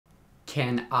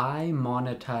Can I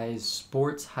monetize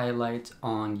sports highlights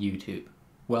on YouTube?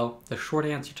 Well, the short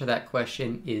answer to that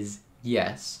question is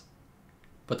yes,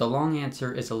 but the long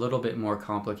answer is a little bit more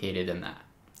complicated than that.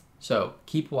 So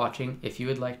keep watching if you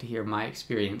would like to hear my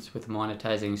experience with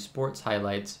monetizing sports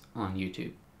highlights on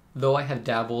YouTube. Though I have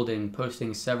dabbled in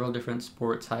posting several different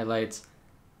sports highlights,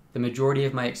 the majority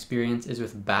of my experience is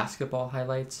with basketball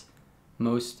highlights,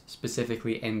 most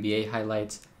specifically NBA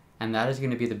highlights, and that is going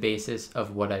to be the basis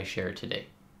of what I share today.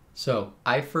 So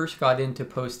I first got into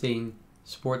posting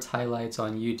sports highlights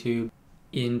on YouTube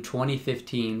in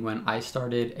 2015 when I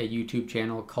started a YouTube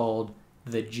channel called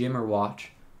The Jimmer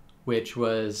Watch, which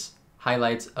was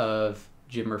highlights of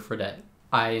Jimmer Fredette.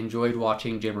 I enjoyed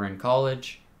watching Jimmer in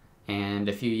college, and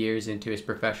a few years into his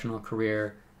professional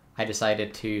career, I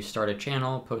decided to start a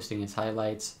channel posting his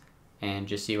highlights and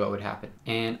just see what would happen.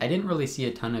 And I didn't really see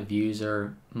a ton of views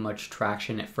or much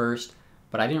traction at first,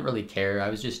 but I didn't really care.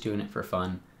 I was just doing it for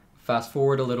fun. Fast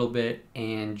forward a little bit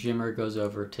and Jimmer goes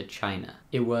over to China.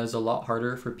 It was a lot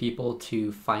harder for people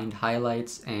to find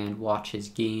highlights and watch his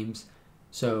games,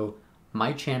 so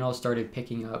my channel started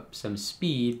picking up some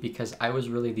speed because I was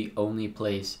really the only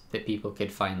place that people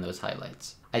could find those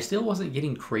highlights. I still wasn't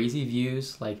getting crazy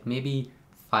views, like maybe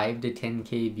 5 to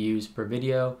 10K views per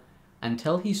video,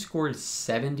 until he scored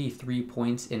 73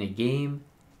 points in a game,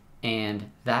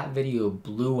 and that video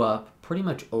blew up pretty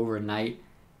much overnight.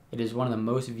 It is one of the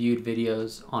most viewed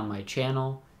videos on my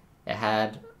channel. It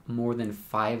had more than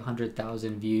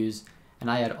 500,000 views,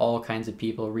 and I had all kinds of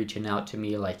people reaching out to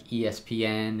me like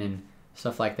ESPN and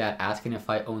stuff like that, asking if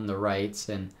I owned the rights,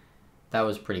 and that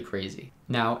was pretty crazy.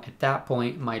 Now, at that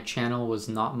point, my channel was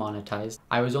not monetized.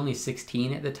 I was only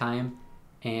 16 at the time,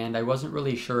 and I wasn't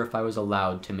really sure if I was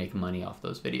allowed to make money off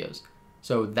those videos.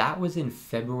 So that was in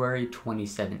February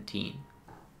 2017.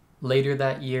 Later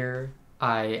that year,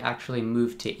 I actually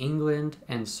moved to England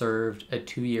and served a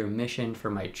 2-year mission for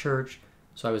my church,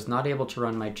 so I was not able to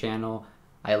run my channel.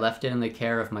 I left it in the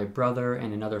care of my brother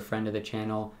and another friend of the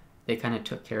channel. They kind of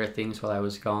took care of things while I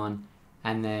was gone.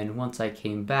 And then once I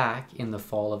came back in the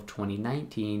fall of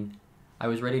 2019, I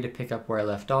was ready to pick up where I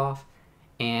left off,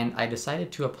 and I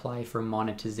decided to apply for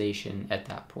monetization at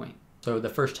that point. So the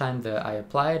first time that I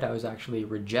applied, I was actually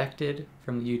rejected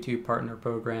from the YouTube Partner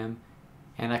Program,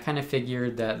 and I kind of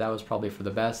figured that that was probably for the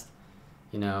best.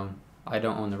 You know, I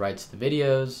don't own the rights to the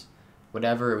videos,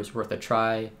 whatever, it was worth a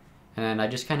try. And then I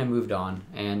just kind of moved on,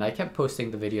 and I kept posting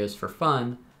the videos for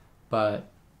fun, but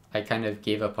I kind of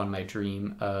gave up on my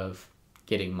dream of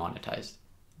getting monetized.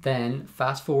 Then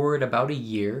fast forward about a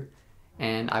year,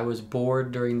 and I was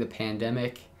bored during the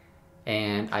pandemic,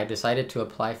 and I decided to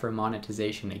apply for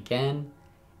monetization again,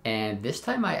 and this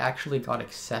time I actually got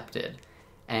accepted,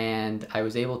 and I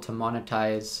was able to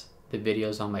monetize the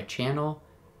videos on my channel.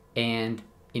 And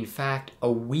in fact,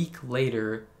 a week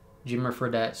later, Jimmer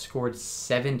Fredette scored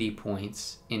 70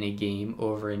 points in a game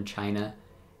over in China,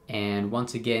 and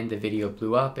once again the video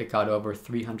blew up. It got over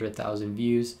 300,000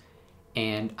 views,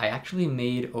 and I actually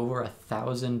made over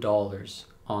 $1,000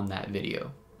 on that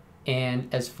video. And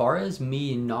as far as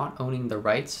me not owning the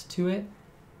rights to it,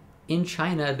 in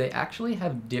China they actually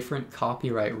have different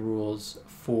copyright rules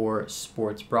for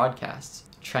sports broadcasts.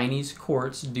 Chinese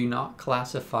courts do not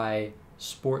classify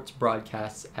sports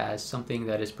broadcasts as something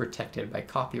that is protected by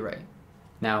copyright.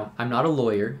 Now, I'm not a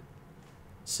lawyer,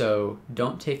 so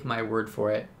don't take my word for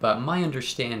it, but my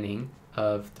understanding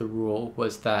of the rule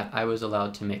was that I was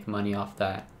allowed to make money off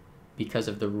that because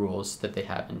of the rules that they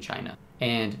have in China.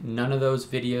 And none of those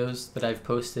videos that I've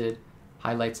posted,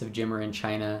 highlights of Jimmer in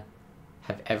China,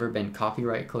 have ever been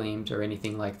copyright claimed or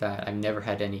anything like that. I've never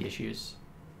had any issues.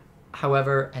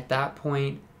 However, at that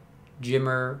point,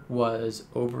 Jimmer was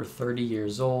over 30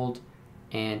 years old,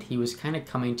 and he was kind of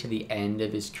coming to the end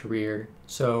of his career.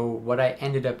 So what I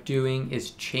ended up doing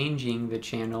is changing the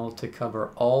channel to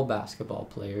cover all basketball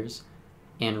players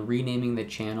and renaming the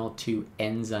channel to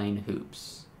Ensign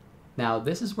Hoops. Now,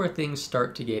 this is where things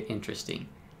start to get interesting.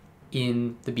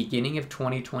 In the beginning of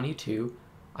 2022,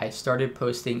 I started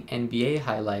posting NBA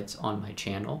highlights on my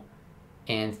channel,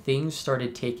 and things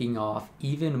started taking off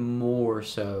even more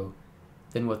so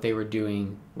than what they were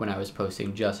doing when I was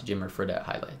posting just Jimmer Fredette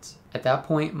highlights. At that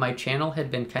point, my channel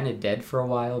had been kind of dead for a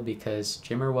while because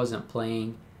Jimmer wasn't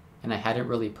playing and I hadn't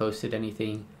really posted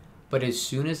anything. But as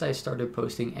soon as I started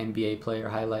posting NBA player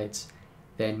highlights,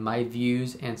 then my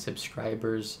views and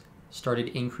subscribers started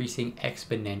increasing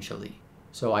exponentially.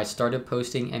 So I started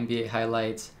posting NBA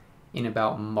highlights in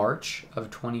about March of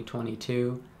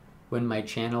 2022 when my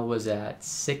channel was at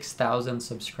 6,000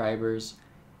 subscribers,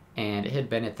 and it had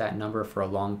been at that number for a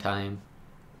long time.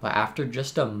 But after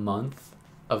just a month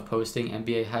of posting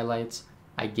NBA highlights,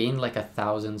 I gained like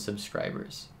 1,000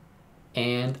 subscribers.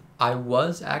 And I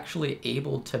was actually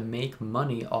able to make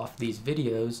money off these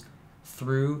videos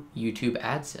through YouTube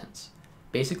AdSense.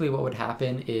 Basically what would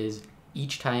happen is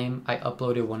each time I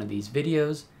uploaded one of these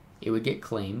videos, it would get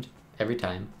claimed every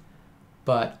time,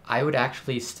 but I would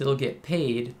actually still get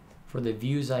paid for the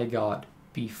views I got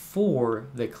before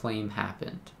the claim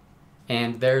happened.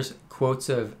 And there's quotes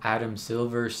of Adam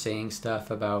Silver saying stuff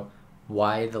about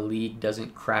why the league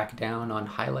doesn't crack down on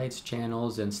highlights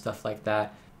channels and stuff like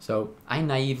that. So I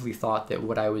naively thought that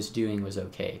what I was doing was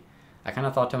okay. I kind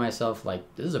of thought to myself,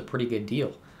 like, this is a pretty good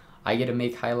deal. I get to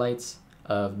make highlights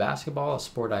of basketball, a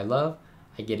sport I love.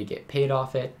 I get paid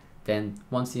off it. Then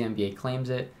once the NBA claims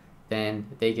it, then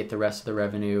they get the rest of the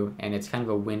revenue, and it's kind of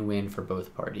a win-win for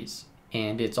both parties.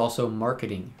 And it's also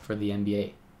marketing for the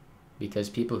NBA, because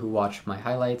people who watch my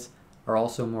highlights are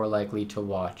also more likely to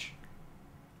watch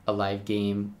a live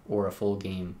game or a full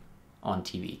game on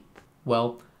TV.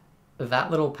 Well,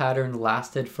 that little pattern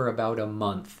lasted for about a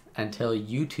month until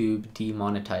YouTube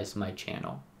demonetized my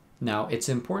channel. Now, it's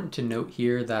important to note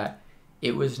here that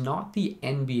it was not the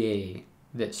NBA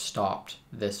that stopped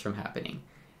this from happening.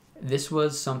 This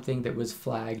was something that was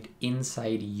flagged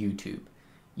inside YouTube.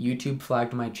 YouTube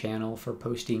flagged my channel for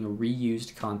posting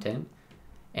reused content,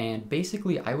 and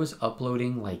basically I was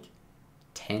uploading like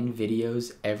 10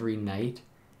 videos every night,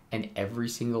 and every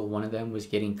single one of them was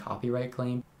getting copyright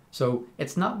claimed. So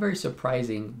it's not very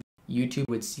surprising YouTube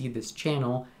would see this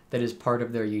channel that is part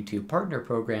of their YouTube partner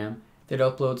program that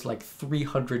uploads like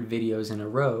 300 videos in a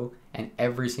row, and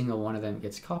every single one of them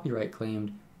gets copyright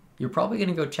claimed. You're probably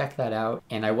gonna go check that out,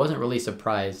 and I wasn't really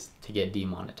surprised to get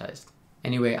demonetized.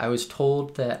 Anyway, I was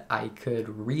told that I could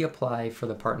reapply for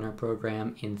the partner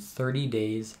program in 30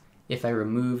 days if I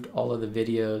removed all of the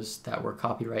videos that were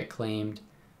copyright claimed.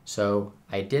 So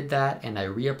I did that and I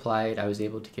reapplied. I was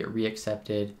able to get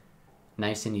reaccepted,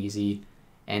 nice and easy.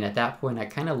 And at that point, I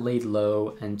kind of laid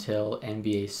low until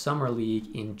NBA Summer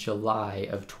League in July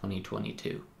of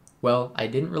 2022. Well, I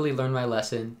didn't really learn my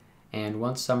lesson, and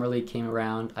once Summer League came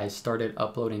around, I started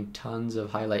uploading tons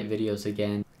of highlight videos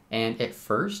again. And at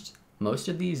first, most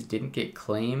of these didn't get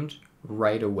claimed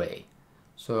right away.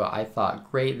 So I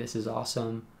thought, great, this is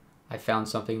awesome. I found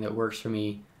something that works for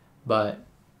me. But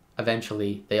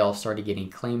eventually, they all started getting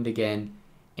claimed again.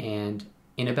 And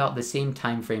in about the same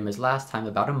time frame as last time,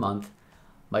 about a month,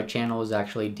 my channel was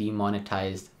actually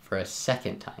demonetized for a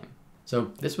second time.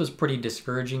 So this was pretty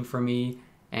discouraging for me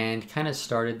and kind of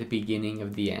started the beginning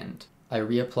of the end. I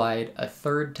reapplied a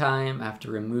third time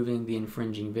after removing the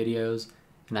infringing videos,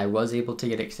 and I was able to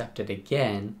get accepted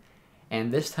again. And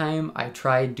this time I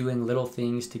tried doing little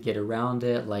things to get around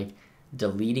it, like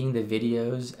deleting the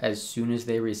videos as soon as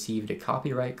they received a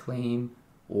copyright claim,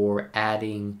 or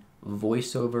adding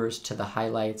voiceovers to the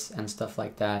highlights and stuff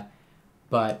like that.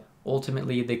 But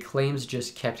ultimately, the claims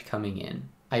just kept coming in.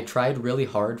 I tried really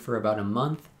hard for about a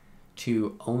month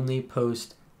to only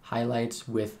post highlights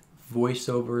with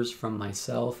voiceovers from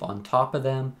myself on top of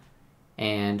them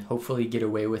and hopefully get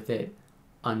away with it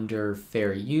under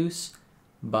fair use,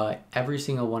 but every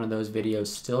single one of those videos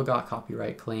still got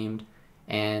copyright claimed,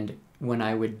 and when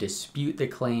I would dispute the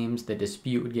claims, the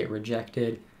dispute would get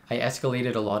rejected. I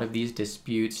escalated a lot of these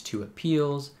disputes to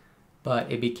appeals, but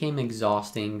it became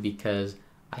exhausting because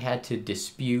I had to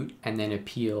dispute and then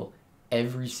appeal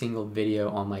every single video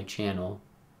on my channel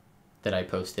that I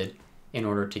posted in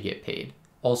order to get paid.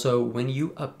 Also, when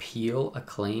you appeal a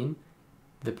claim,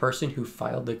 the person who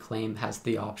filed the claim has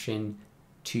the option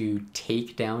to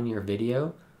take down your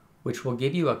video, which will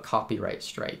give you a copyright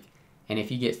strike. And if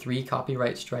you get 3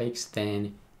 copyright strikes,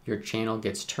 then your channel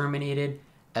gets terminated,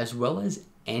 as well as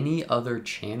any other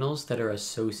channels that are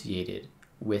associated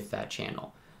with that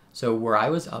channel. So where I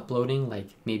was uploading like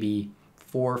maybe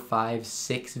 4, 5,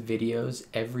 6 videos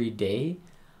every day,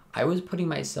 I was putting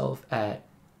myself at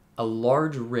a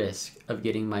large risk of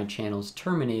getting my channels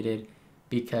terminated,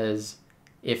 because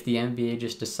if the NBA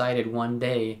just decided one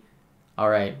day, all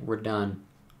right, we're done,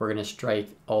 we're gonna strike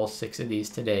all 6 of these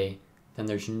today, then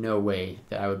there's no way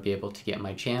that I would be able to get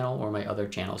my channel or my other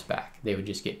channels back. They would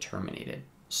just get terminated.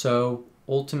 So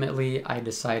ultimately, I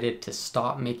decided to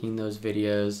stop making those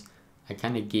videos. I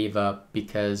kind of gave up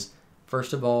because,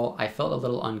 first of all, I felt a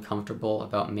little uncomfortable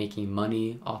about making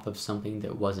money off of something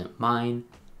that wasn't mine.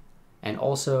 And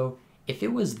also, if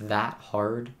it was that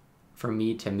hard for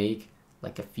me to make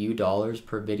like a few dollars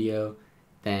per video,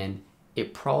 then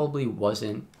it probably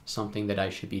wasn't something that I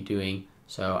should be doing.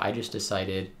 So I just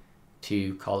decided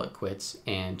to call it quits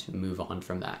and move on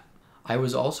from that. I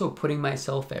was also putting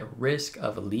myself at risk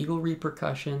of legal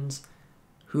repercussions.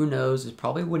 Who knows, it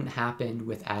probably wouldn't happen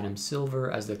with Adam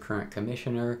Silver as the current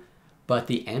commissioner, but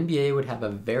the NBA would have a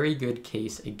very good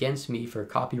case against me for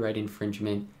copyright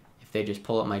infringement if they just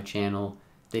pull up my channel.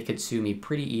 They could sue me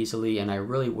pretty easily and I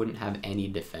really wouldn't have any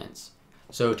defense.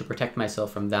 So to protect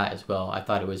myself from that as well, I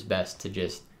thought it was best to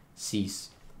just cease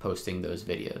posting those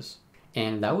videos.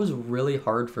 And that was really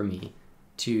hard for me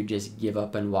to just give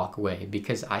up and walk away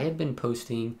because I had been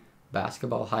posting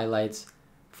basketball highlights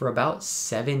for about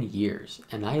 7 years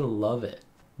and I love it.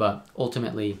 But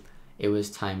ultimately, it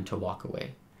was time to walk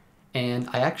away. And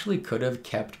I actually could have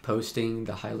kept posting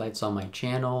the highlights on my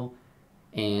channel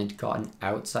and gotten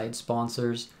outside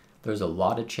sponsors. There's a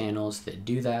lot of channels that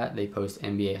do that. They post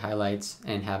NBA highlights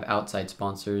and have outside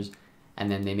sponsors,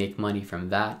 and then they make money from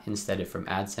that instead of from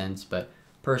AdSense. But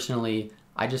personally,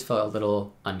 I just felt a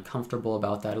little uncomfortable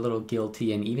about that, a little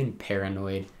guilty and even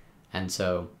paranoid. And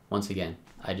so once again,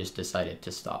 I just decided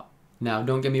to stop. Now,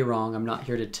 don't get me wrong. I'm not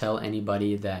here to tell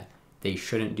anybody that they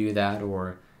shouldn't do that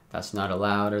or that's not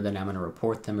allowed or that I'm going to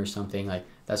report them or something. Like,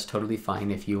 that's totally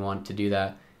fine if you want to do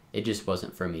that. It just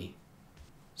wasn't for me.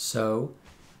 So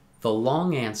the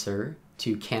long answer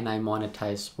to can I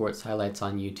monetize sports highlights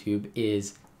on YouTube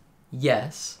is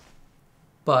yes.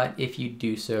 But if you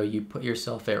do so, you put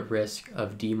yourself at risk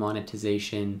of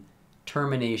demonetization,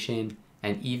 termination,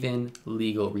 and even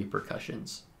legal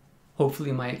repercussions.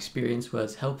 Hopefully my experience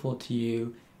was helpful to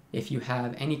you. If you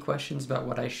have any questions about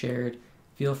what I shared,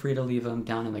 feel free to leave them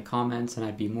down in the comments and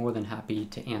I'd be more than happy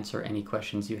to answer any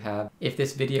questions you have. If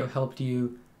this video helped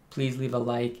you, please leave a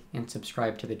like and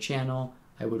subscribe to the channel.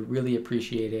 I would really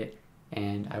appreciate it,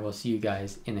 and I will see you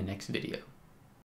guys in the next video.